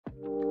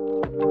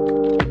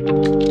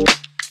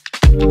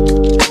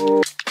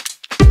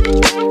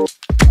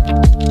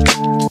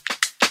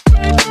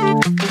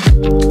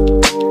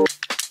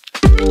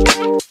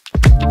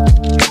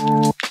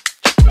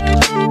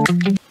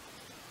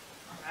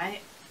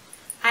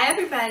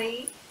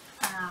everybody,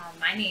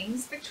 my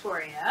name's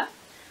Victoria.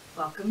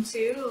 Welcome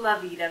to La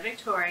Vida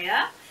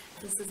Victoria.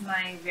 This is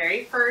my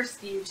very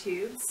first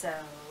YouTube, so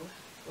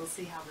we'll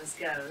see how this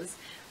goes.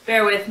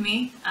 Bear with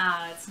me,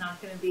 it's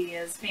not going to be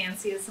as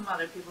fancy as some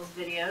other people's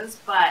videos,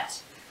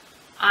 but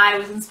I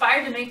was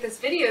inspired to make this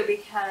video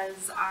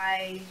because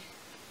I'm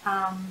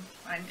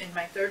in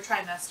my third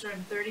trimester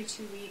in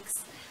 32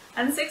 weeks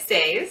and 6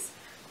 days.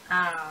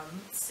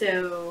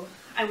 So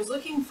I was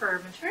looking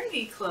for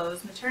maternity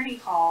clothes, maternity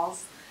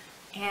hauls,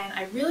 and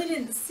I really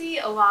didn't see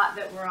a lot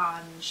that were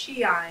on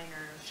Shein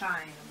or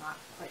Shine, I'm not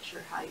quite sure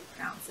how you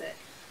pronounce it.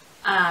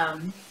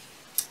 And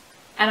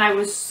I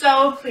was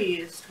so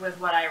pleased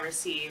with what I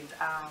received,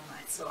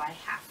 so I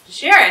have to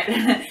share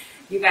it.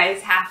 You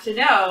guys have to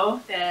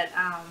know that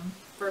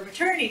for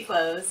maternity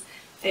clothes,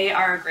 they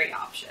are a great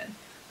option,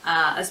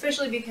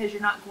 especially because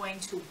you're not going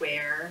to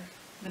wear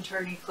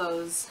maternity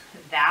clothes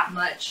that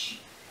much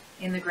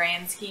in the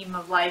grand scheme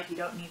of life. You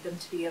don't need them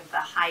to be of the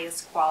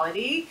highest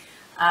quality.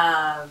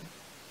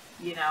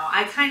 You know,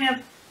 I kind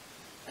of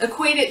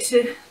equate it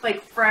to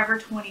like Forever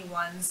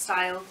 21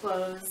 style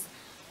clothes.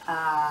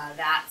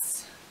 That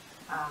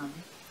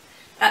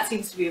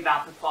seems to be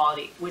about the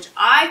quality, which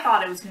I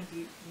thought it was going to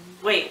be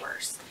way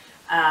worse.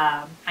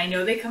 I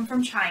know they come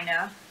from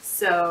China,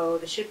 so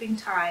the shipping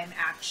time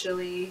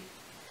actually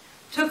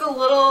took a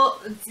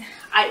little.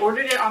 I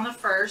ordered it on the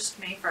 1st,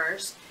 May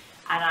 1st,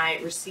 and I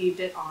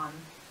received it on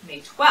May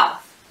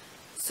 12th.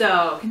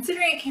 So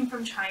considering it came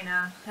from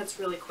China, that's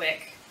really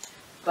quick.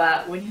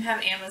 But when you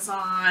have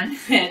Amazon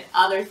and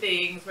other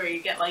things where you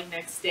get like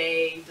next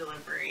day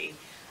delivery,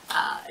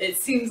 it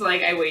seems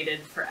like I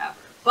waited forever.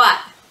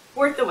 But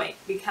worth the wait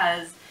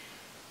because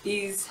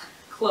these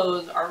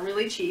clothes are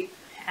really cheap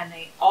and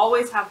they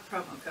always have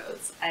promo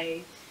codes.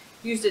 I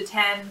used a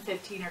 10,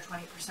 15, or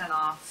 20%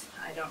 off.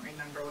 I don't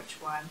remember which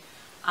one.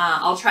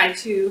 I'll try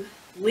to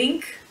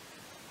link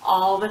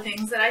all the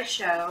things that I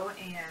show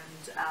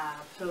and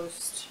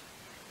post,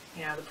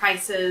 you know, the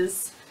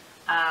prices.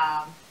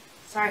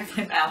 Sorry if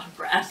I'm out of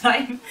breath.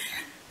 I'm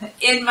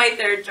in my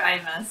 3rd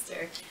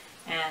trimester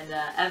and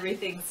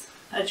everything's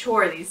a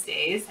chore these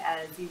days,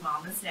 as you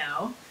mamas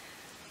know.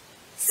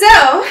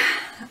 So,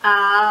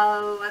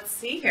 let's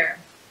see here.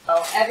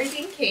 Oh,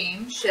 everything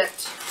came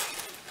shipped,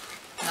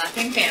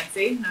 nothing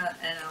fancy, in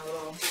a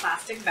little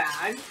plastic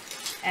bag.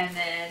 And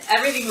then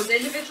everything was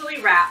individually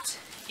wrapped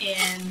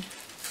in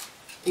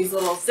these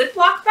little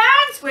Ziploc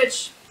bags,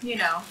 which, you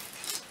know,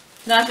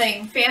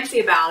 nothing fancy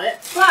about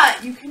it,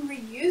 but you can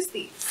reuse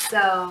these.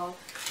 So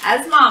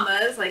as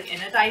mamas, like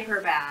in a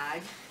diaper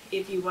bag,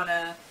 if you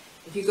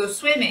go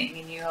swimming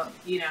and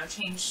you know,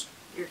 change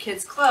your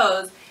kids'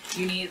 clothes,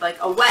 you need like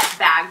a wet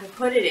bag to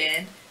put it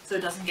in so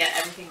it doesn't get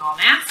everything all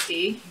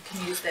nasty. You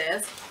can use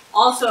this.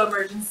 Also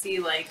emergency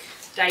like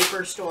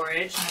diaper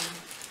storage and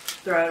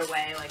throw it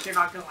away. Like they're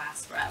not going to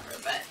last forever,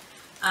 but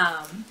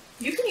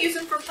you can use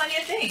them for plenty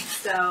of things.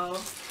 So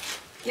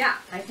yeah,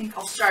 I think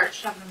I'll start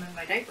shoving them in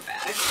my diaper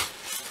bag,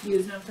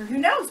 using them for who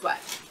knows what.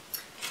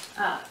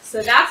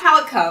 So that's how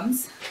it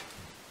comes.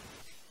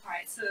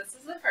 Alright, so this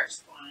is the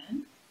first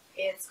one.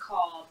 It's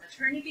called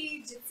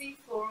Maternity Ditsy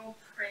Floral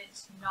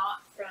Print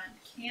Knot Front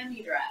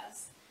Cami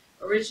Dress.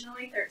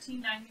 Originally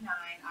 $13.99.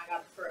 I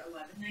got it for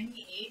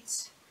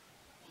 $11.98.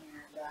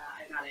 And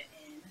I got it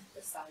in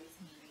the size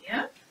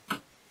medium.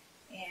 And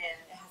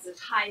it has a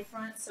tie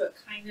front, so it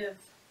kind of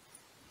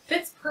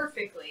fits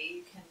perfectly.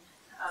 You can.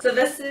 So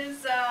this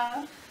is.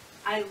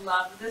 I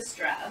love this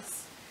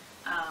dress.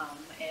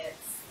 It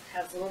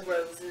has little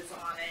roses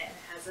on it. And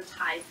it has a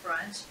tie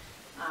front,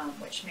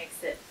 which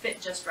makes it fit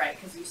just right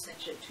because you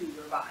cinch it to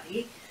your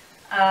body.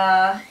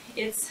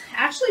 It's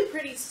actually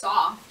pretty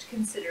soft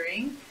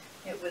considering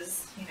it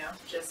was, you know,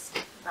 just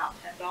about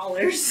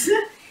 $10.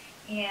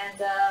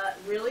 And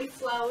really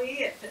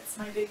flowy. It fits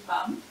my big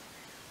bum.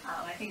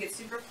 I think it's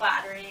super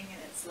flattering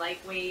and it's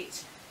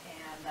lightweight,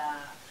 and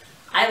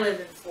I live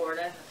in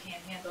Florida, in the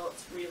Panhandle.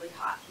 It's really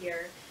hot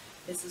here.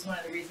 This is one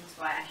of the reasons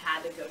why I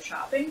had to go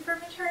shopping for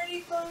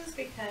maternity clothes,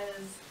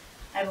 because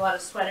I have a lot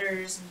of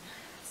sweaters and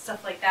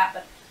stuff like that,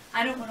 but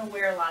I don't want to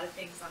wear a lot of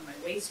things on my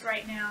waist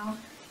right now,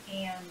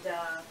 and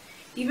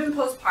even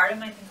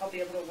postpartum I think I'll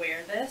be able to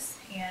wear this,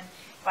 and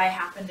if I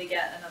happen to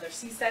get another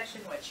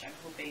C-section, which I'm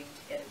hoping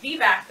to get a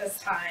VBAC this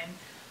time,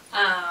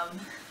 I'm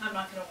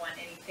not going to want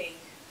anything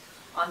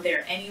on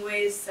there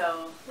anyways.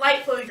 So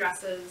light flowy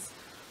dresses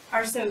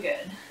are so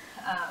good,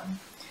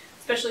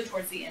 especially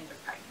towards the end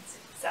of pregnancy.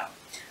 So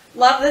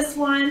love this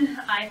one.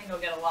 I think I'll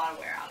get a lot of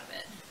wear out of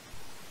it.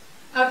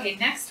 Okay,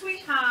 next we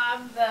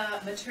have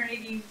the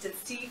Maternity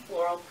Ditsy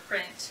Floral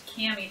Print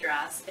Cami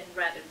Dress in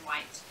red and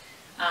white.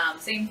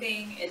 Same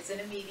thing, it's in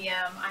a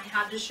medium. I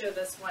had to show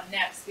this one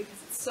next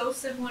because it's so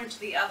similar to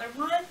the other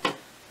one,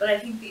 but I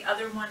think the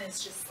other one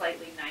is just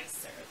slightly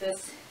nicer.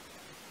 This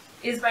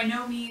is by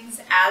no means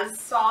as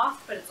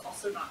soft, but it's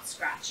also not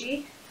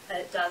scratchy.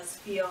 It does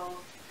feel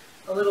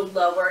a little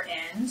lower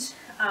end,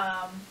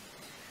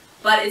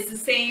 but it's the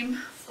same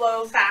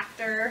flow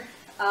factor.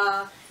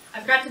 I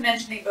forgot to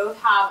mention they both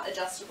have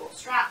adjustable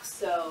straps,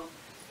 so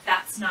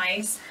That's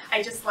nice.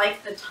 I just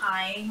like the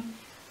tying,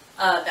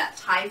 that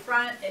tie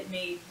front. It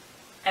made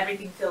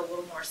everything feel a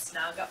little more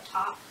snug up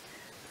top,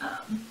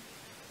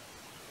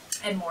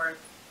 and more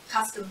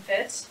custom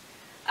fit.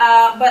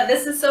 But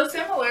this is so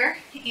similar,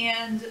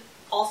 and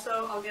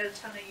also I'll get a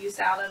ton of use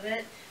out of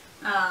it.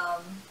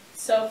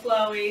 So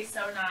flowy,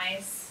 so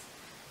nice.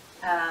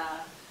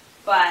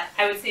 But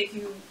I would say if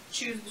you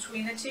choose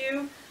between the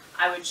two,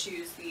 I would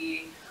choose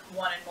the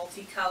one in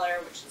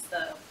multicolor, which is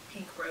the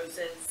pink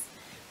roses,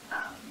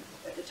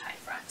 with the tie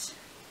front.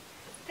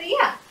 But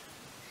yeah.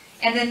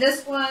 And then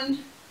this one,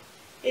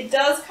 it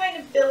does kind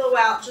of billow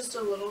out just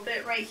a little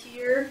bit right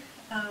here,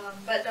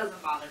 but it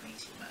doesn't bother me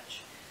too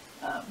much.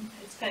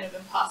 It's kind of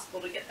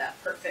impossible to get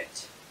that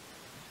perfect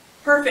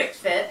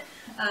fit.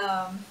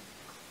 And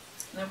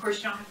of course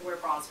you don't have to wear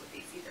bras with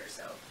these either,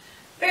 so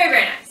very,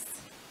 very nice.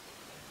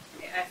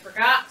 Okay, I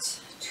forgot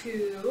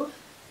to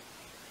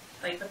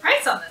like the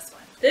price on this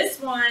one.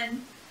 This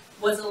one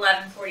was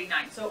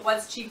 $11.49, so it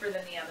was cheaper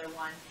than the other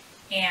one,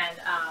 and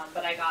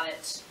but I got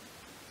it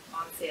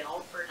on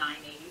sale for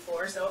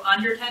 $9.84, so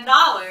under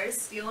 $10,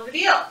 steal of a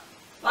deal.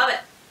 Love it.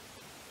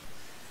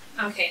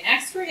 Okay,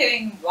 next we're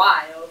getting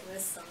wild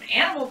with some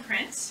animal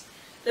print.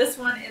 This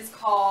one is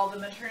called the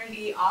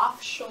Maternity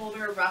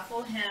Off-Shoulder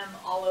Ruffle Hem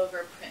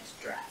All-Over Print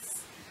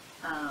Dress.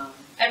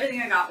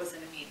 Everything I got was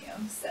in a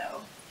medium,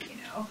 so, you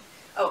know.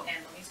 Oh,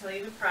 and let me tell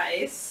you the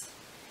price.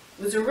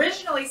 It was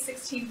originally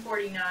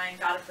 $16.49,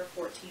 got it for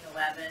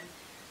 $14.11.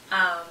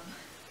 I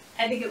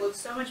think it looks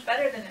so much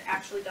better than it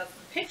actually does in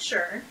the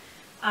picture.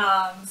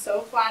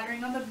 So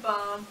flattering on the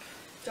bump,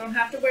 don't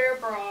have to wear a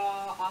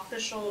bra, off the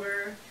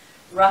shoulder,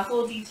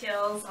 ruffle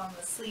details on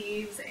the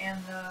sleeves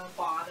and the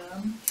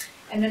bottom.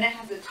 And then it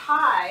has a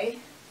tie,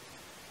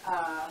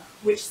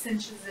 which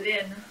cinches it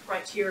in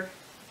right to your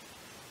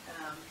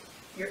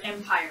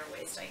empire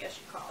waist, I guess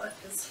you call it,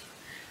 because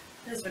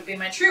this would be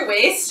my true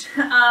waist.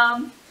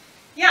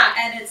 Yeah,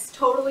 and it's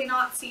totally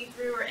not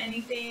see-through or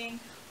anything.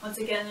 Once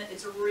again,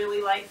 it's a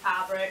really light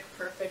fabric,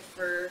 perfect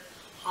for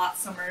hot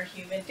summer,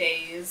 humid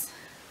days,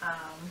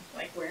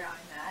 like where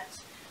I'm at.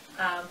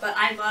 But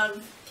I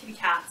love kitty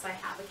cats. I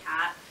have a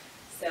cat,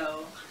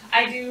 so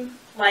I do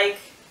like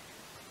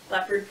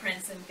leopard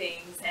prints and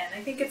things, and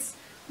I think it's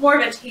more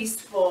of a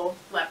tasteful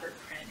leopard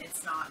print.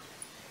 It's not,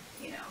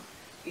 you know,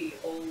 the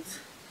old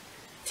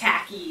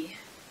tacky,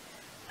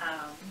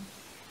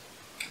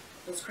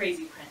 those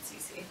crazy prints you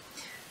see.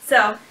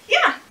 So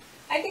yeah,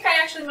 I think I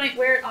actually might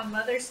wear it on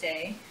Mother's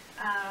Day.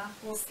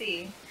 We'll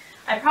see.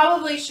 I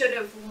probably should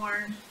have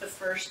worn the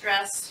first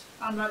dress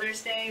on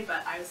Mother's Day,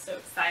 but I was so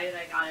excited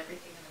I got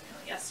everything in the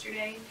mail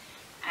yesterday,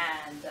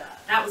 and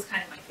that was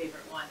kind of my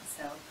favorite one,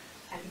 so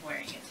I've been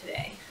wearing it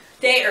today.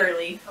 Day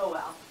early, oh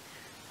well.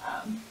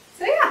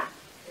 So yeah,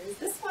 there's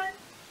this one.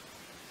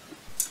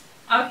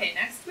 Okay,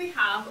 next we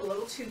have a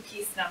little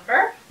two-piece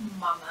number,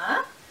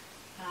 Mama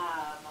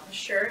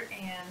shirt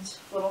and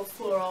little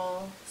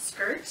floral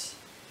skirt.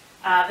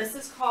 This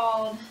is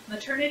called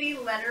Maternity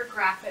Letter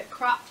Graphic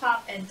Crop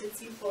Top and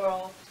Ditsy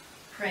Floral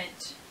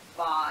Print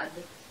Bod,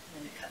 and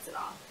then it cuts it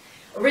off.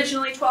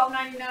 Originally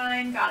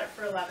 $12.99, got it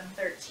for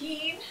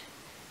 $11.13.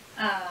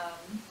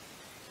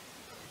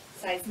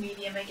 Size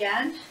medium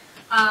again.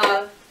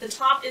 The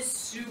top is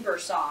super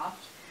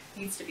soft.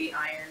 Needs to be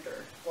ironed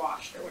or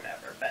washed or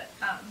whatever, but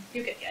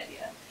you get the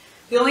idea.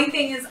 The only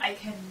thing is I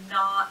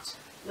cannot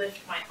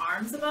lift my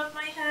arms above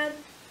my head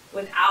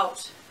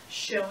without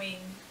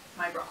showing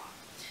my bra.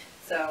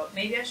 So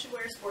maybe I should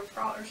wear a sports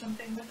bra or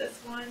something with this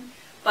one.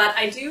 But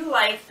I do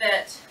like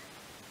that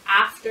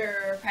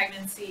after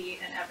pregnancy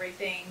and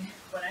everything,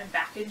 when I'm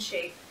back in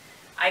shape,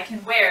 I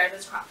can wear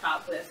this crop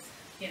top with,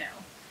 you know,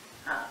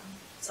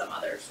 some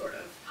other sort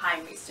of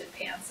high-waisted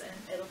pants, and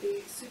it'll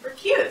be super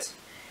cute.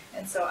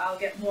 And so I'll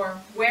get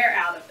more wear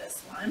out of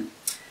this one.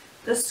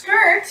 The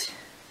skirt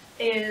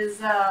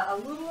is a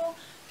little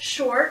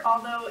short,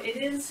 although it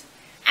is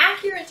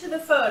accurate to the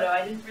photo.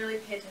 I didn't really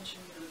pay attention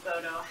to the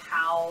photo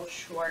how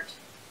short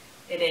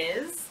it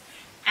is.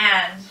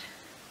 And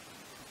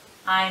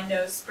I'm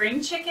no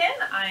spring chicken.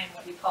 I'm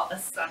what you call a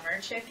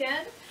summer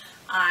chicken.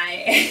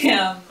 I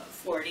am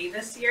 40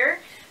 this year,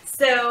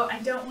 so I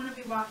don't want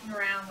to be walking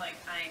around like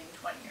I'm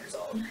 20 years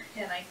old.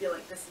 And I feel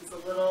like this is a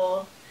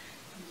little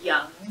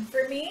young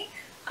for me,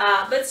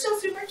 but still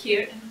super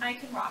cute, and I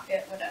can rock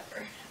it,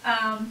 whatever.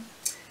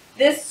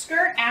 This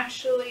skirt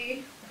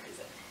actually, where is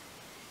it?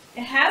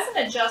 It has an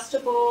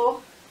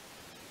adjustable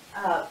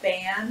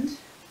band,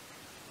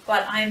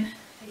 but I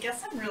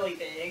guess I'm really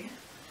big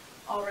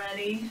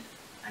already.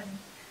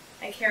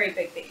 I carry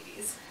big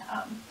babies.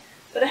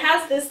 But it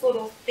has this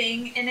little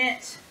thing in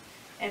it,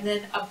 and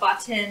then a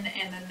button,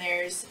 and then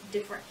there's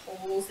different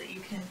holes that you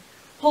can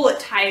pull it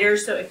tighter,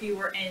 so if you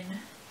were in,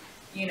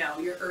 you know,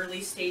 your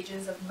early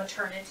stages of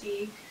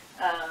maternity,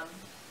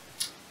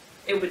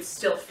 it would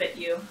still fit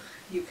you.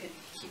 You could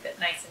keep it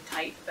nice and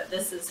tight, but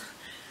this is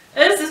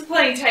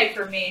plenty tight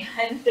for me,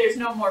 and there's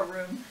no more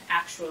room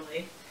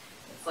actually.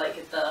 It's like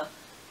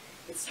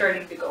it's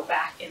starting to go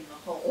back in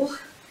the hole.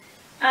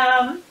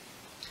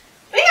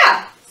 But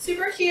yeah,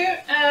 super cute.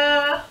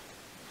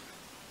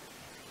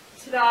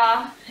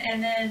 Ta-da!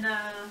 And then,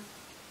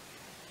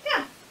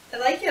 yeah, I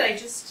like it. I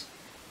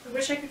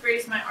wish I could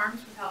raise my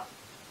arms without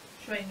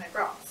showing my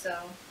bra. So,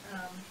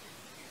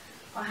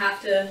 I'll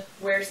have to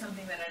wear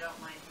something that I don't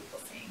mind people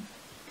seeing.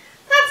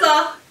 That's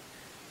all.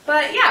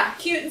 But yeah,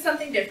 cute and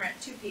something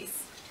different. Two-piece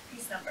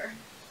number.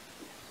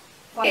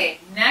 Okay,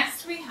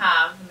 next we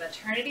have the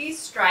Maternity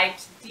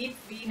striped deep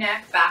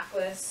V-neck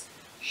backless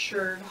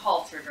Shirred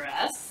halter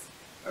dress.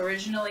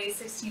 Originally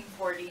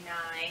 $16.49,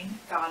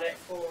 got it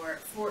for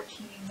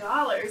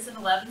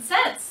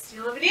 $14.11.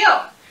 Steal of a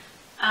deal.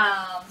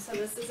 So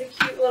this is a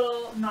cute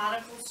little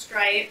nautical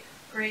stripe,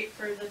 great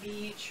for the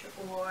beach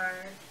or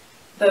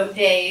boat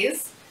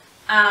days.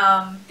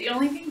 The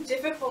only thing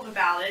difficult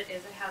about it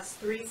is it has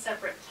 3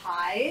 separate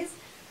ties.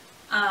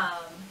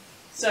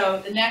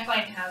 So the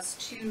neckline has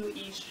 2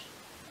 each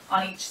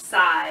on each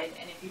side,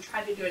 and if you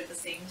try to do it at the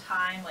same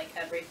time, like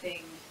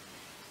everything,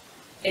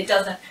 it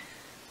doesn't,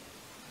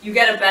 you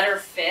get a better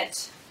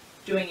fit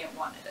doing it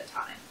one at a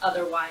time.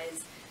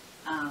 Otherwise,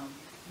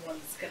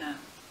 one's gonna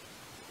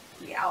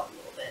be out a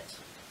little bit.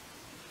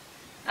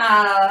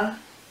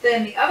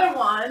 Then the other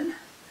one,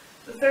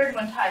 the third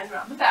one, ties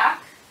around the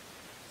back.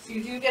 So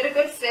you do get a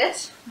good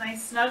fit,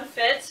 nice snug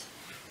fit,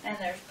 and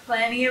there's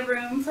plenty of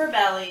room for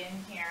belly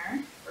in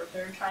here, for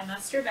 3rd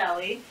trimester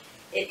belly.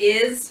 It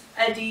is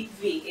a deep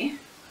V,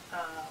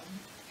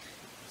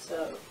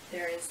 so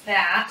there is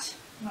that,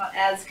 not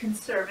as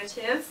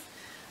conservative,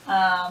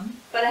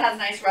 but it has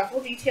nice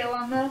ruffle detail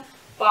on the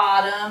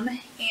bottom,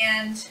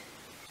 and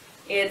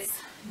it's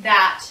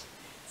not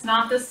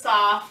the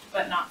soft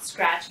but not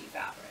scratchy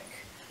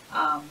fabric.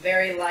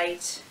 Very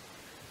light.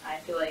 I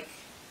feel like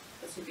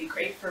this would be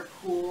great for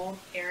pool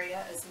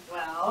area as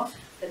well.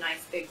 The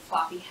nice big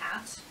floppy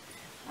hat.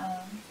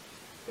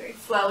 Very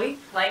flowy,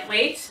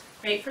 lightweight,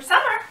 great for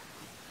summer.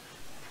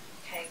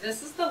 Okay,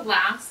 this is the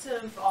last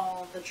of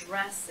all the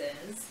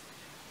dresses.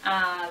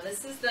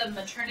 This is the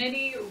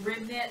Maternity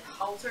rib knit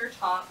halter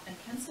top and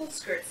pencil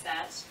skirt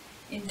set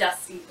in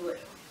dusty blue.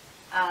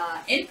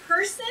 In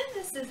person,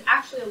 this is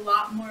actually a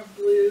lot more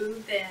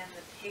blue than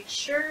the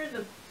picture.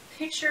 The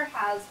picture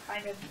has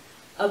kind of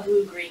a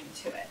blue-green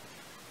to it.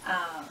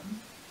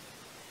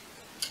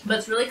 But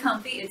it's really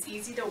comfy. It's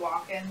easy to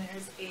walk in.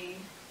 There's a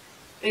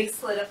big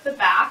slit up the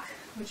back,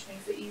 which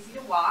makes it easy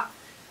to walk.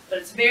 But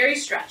it's very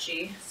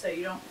stretchy, so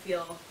you don't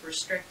feel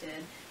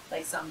restricted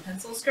like some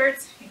pencil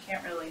skirts you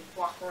can't really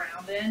walk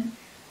around in.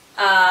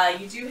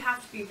 You do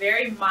have to be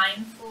very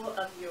mindful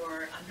of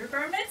your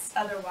undergarments,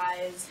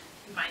 otherwise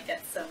you might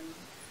get some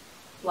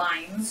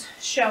lines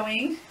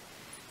showing.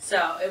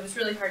 So it was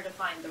really hard to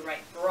find the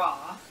right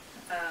bra,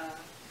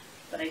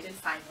 but I did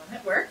find one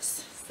that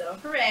works, so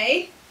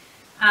hooray.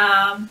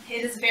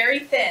 It is very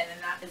thin,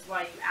 and that is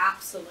why you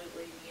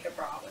absolutely need a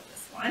bra with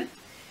this one.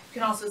 You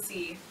can also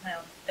see my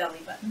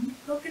belly button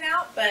poking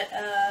out, but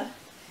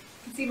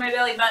you can see my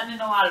belly button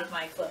in a lot of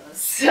my clothes,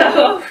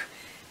 so,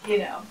 you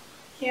know,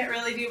 can't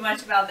really do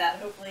much about that.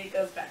 Hopefully it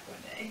goes back one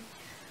day.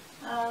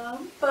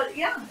 But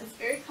yeah, it's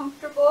very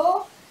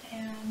comfortable,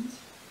 and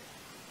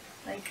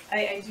like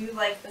I do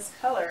like this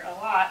color a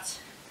lot.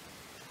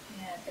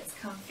 And it's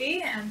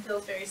comfy and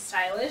feels very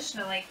stylish,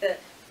 and I like that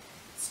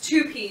it's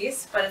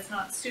 2-piece, but it's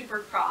not super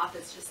cropped.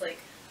 It's just like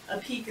a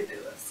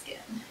peekaboo of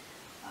skin.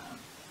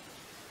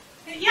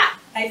 And yeah,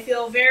 I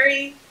feel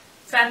very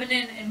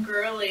feminine and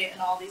girly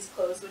in all these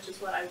clothes, which is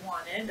what I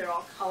wanted. They're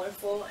all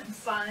colorful and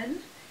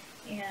fun,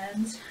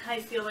 and I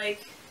feel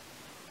like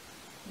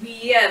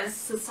we as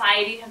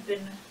society have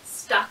been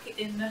stuck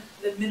in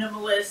the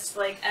minimalist,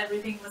 like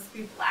everything must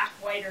be black,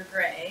 white, or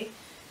gray,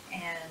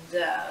 and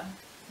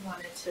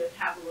wanted to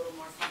have a little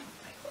more fun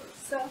with my clothes.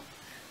 So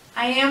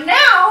I am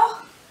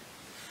now.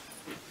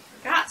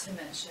 Forgot to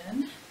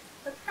mention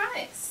the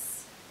price.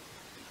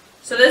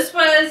 So this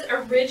was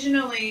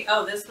originally,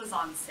 oh, this was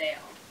on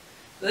sale.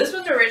 So this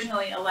was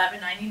originally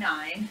 $11.99.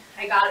 I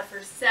got it for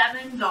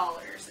 $7.19.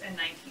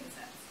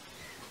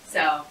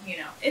 So, you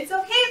know, it's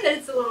okay that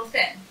it's a little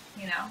thin,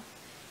 you know.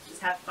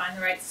 Just have to find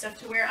the right stuff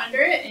to wear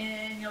under it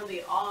and you'll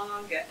be all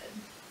good.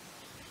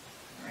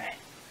 All right.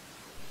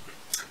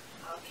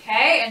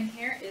 Okay, and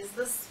here is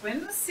the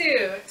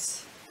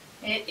swimsuit.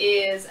 It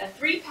is a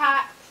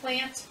 3-pack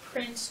plant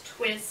print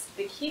twist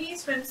bikini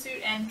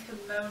swimsuit and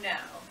kimono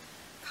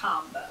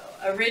combo.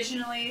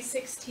 Originally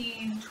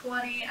 $16.20,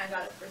 I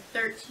got it for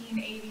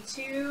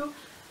 $13.82.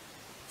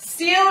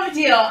 Steal of a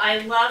deal. I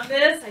love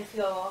this. I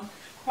feel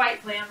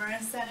quite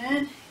glamorous in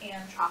it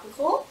and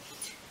tropical.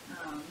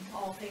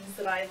 All things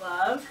that I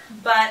love.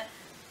 But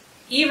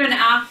even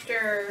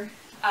after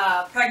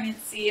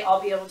pregnancy,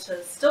 I'll be able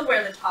to still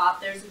wear the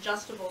top. There's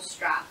adjustable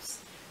straps,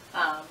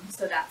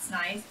 so that's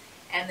nice.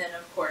 And then,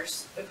 of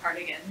course, the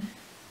cardigan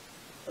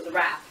or the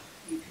wrap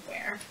you can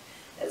wear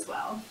as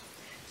well.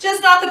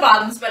 Just not the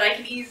bottoms, but I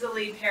can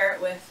easily pair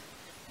it with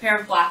a pair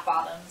of black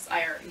bottoms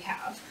I already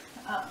have.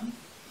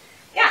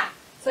 Yeah,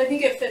 so I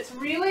think it fits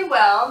really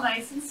well,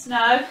 nice and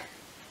snug.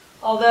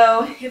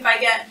 Although, if I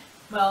get,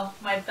 well,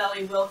 my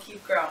belly will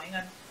keep growing.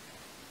 I'm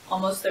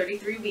almost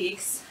 33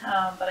 weeks,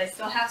 but I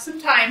still have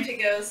some time to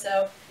go,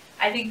 so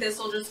I think this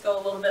will just go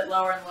a little bit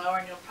lower and lower,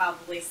 and you'll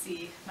probably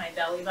see my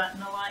belly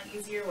button a lot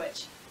easier,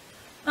 which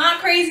I'm not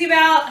crazy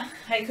about.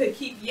 I could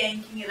keep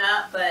yanking it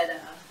up, but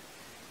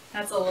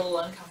that's a little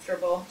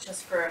uncomfortable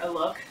just for a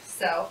look.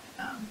 So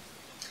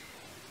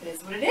it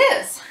is what it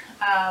is.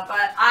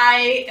 But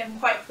I am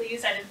quite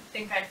pleased. I didn't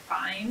think I'd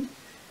find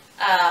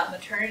a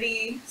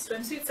maternity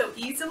swimsuit so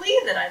easily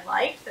that I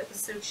liked, that was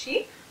so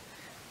cheap.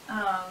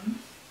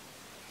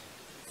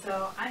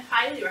 So I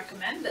highly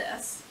recommend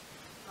this,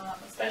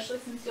 especially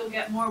since you'll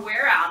get more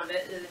wear out of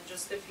it in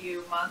just a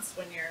few months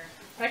when you're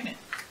pregnant.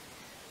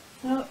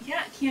 So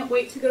yeah, can't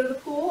wait to go to the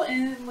pool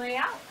and lay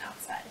out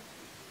outside.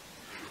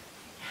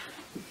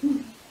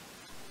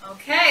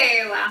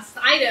 Okay, last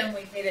item.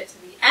 We've made it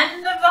to the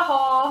end of the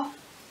haul.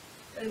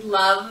 I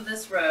love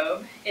this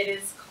robe. It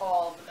is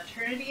called the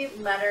Maternity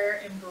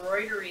Letter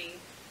Embroidery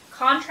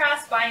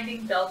Contrast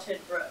Binding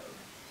Belted Robe.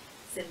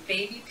 It's in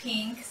baby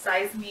pink,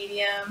 size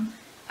medium.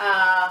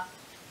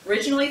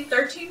 Originally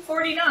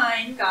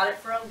 $13.49, got it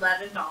for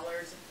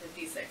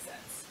 $11.56.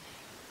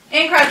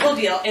 Incredible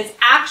deal. It's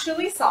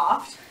actually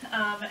soft.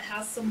 It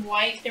has some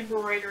white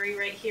embroidery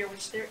right here,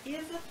 which there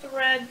is a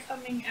thread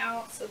coming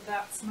out, so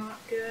that's not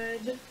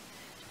good.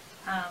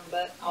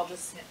 But I'll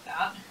just snip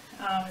that.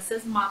 It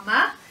says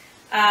Mama.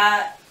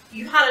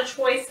 You had a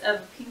choice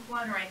of a pink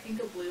one or I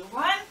think a blue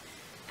one.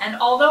 And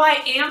although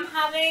I am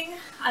having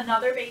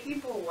another baby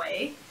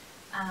boy,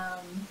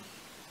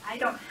 I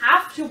don't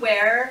have to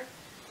wear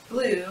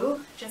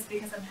blue just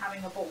because I'm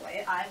having a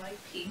boy. I like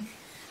pink.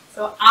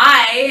 So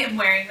I am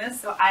wearing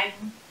this, so I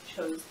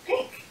chose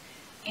pink.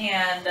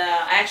 And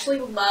I actually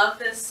love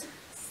this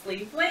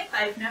sleeve length.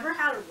 I've never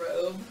had a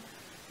robe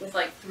with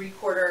like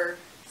 3/4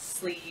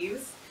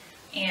 sleeves.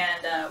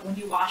 And when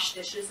you wash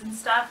dishes and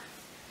stuff,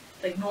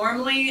 like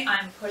normally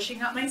I'm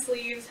pushing up my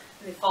sleeves,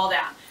 they fall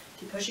down.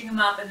 Keep pushing them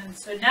up, and then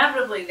so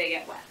inevitably they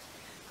get wet.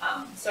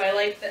 So I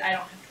like that I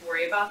don't have to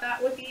worry about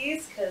that with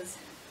these because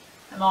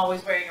I'm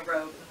always wearing a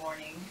robe in the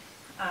morning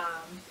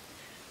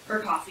for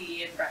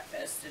coffee and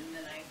breakfast, and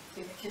then I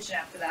clean the kitchen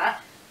after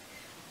that.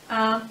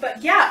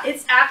 But yeah,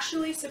 it's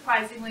actually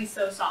surprisingly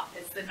so soft.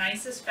 It's the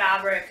nicest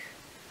fabric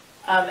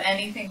of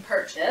anything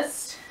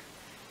purchased.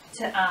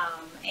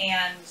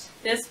 And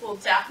this will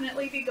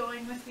definitely be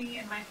going with me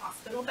in my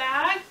hospital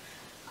bag.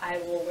 I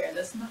will wear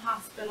this in the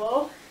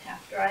hospital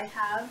after I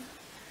have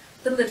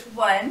the little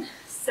one.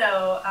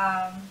 So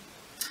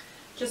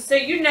just so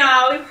you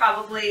know,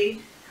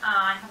 probably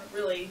I haven't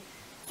really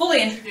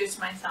fully introduced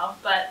myself,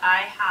 but I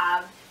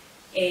have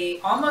a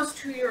almost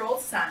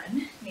 2-year-old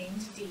son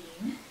named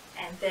Dean,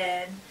 and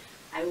then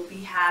I will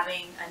be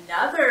having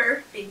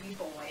another baby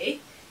boy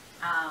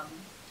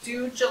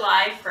due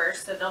July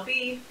 1st, so they'll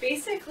be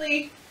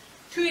basically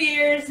 2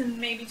 years and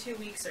maybe 2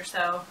 weeks or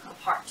so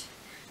apart.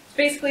 It's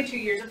basically 2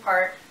 years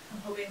apart.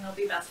 I'm hoping they'll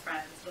be best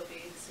friends. It'll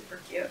be super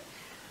cute.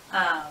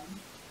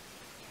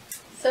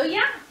 So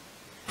yeah,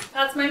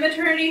 that's my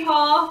maternity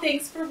haul.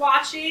 Thanks for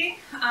watching.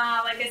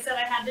 Like I said,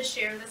 I had to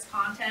share this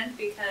content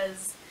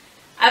because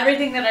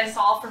everything that I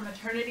saw for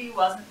maternity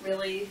wasn't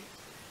really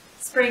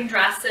spring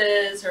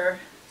dresses or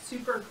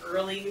super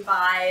girly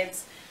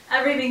vibes.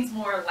 Everything's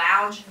more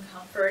lounge and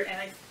comfort,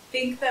 and I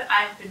think that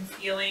I've been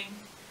feeling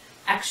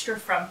extra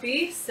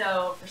frumpy,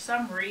 so for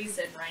some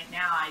reason right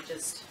now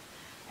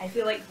I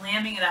feel like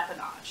glamming it up a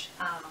notch.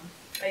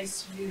 I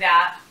used to do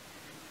that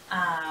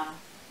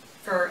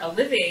for a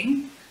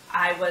living.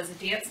 I was a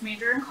dance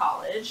major in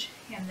college,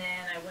 and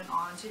then I went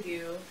on to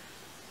do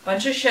a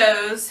bunch of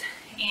shows,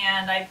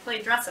 and I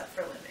played dress up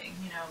for a living.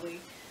 You know, we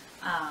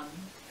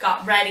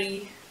got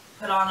ready,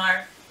 put on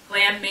our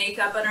glam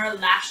makeup and our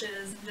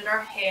lashes, and did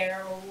our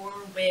hair, or wore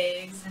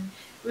wigs, and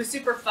it was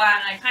super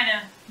fun. I kind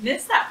of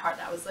missed that part.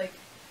 That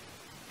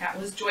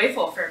was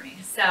joyful for me.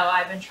 So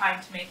I've been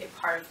trying to make it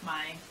part of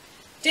my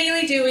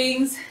daily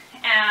doings,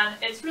 and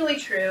it's really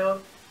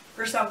true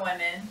for some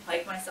women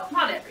like myself,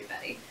 not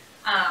everybody.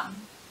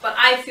 But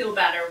I feel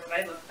better when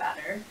I look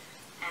better,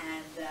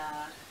 and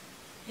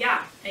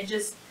yeah,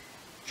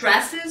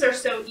 dresses are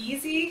so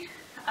easy.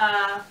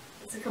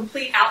 It's a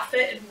complete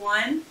outfit in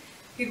one.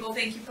 People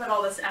think you put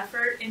all this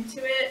effort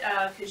into it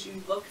because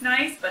you look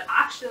nice, but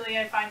actually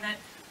I find that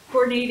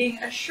coordinating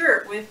a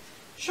shirt with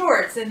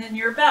shorts and then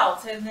your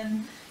belt and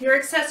then your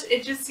accessory,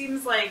 it just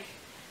seems like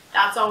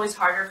that's always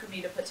harder for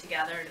me to put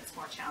together, and it's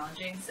more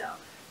challenging. So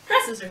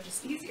dresses are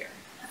just easier.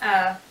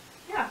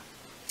 Yeah.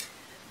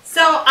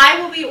 So I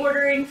will be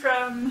ordering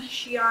from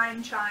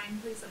Shein.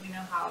 Please let me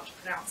know how to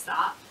pronounce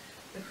that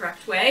the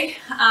correct way.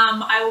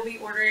 I will be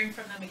ordering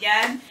from them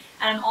again,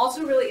 and I'm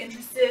also really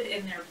interested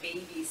in their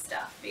baby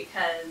stuff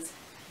because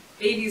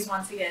babies,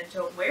 once again,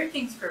 don't wear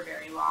things for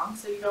very long,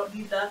 so you don't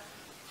need the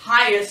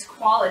highest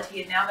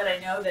quality. And now that I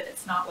know that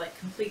it's not like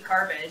complete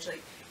garbage,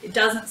 like it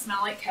doesn't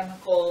smell like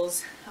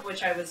chemicals,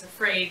 which I was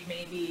afraid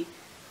maybe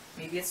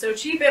it's so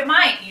cheap it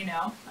might, you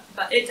know,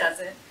 but it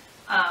doesn't.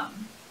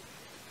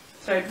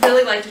 So I'd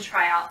really like to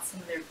try out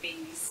some of their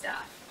baby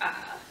stuff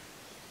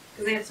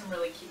because they have some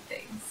really cute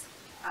things.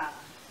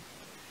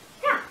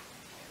 Yeah.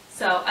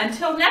 So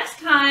until next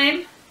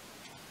time,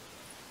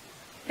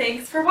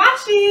 Thanks for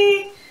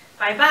watching.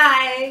 Bye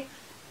bye.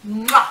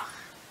 Mwah.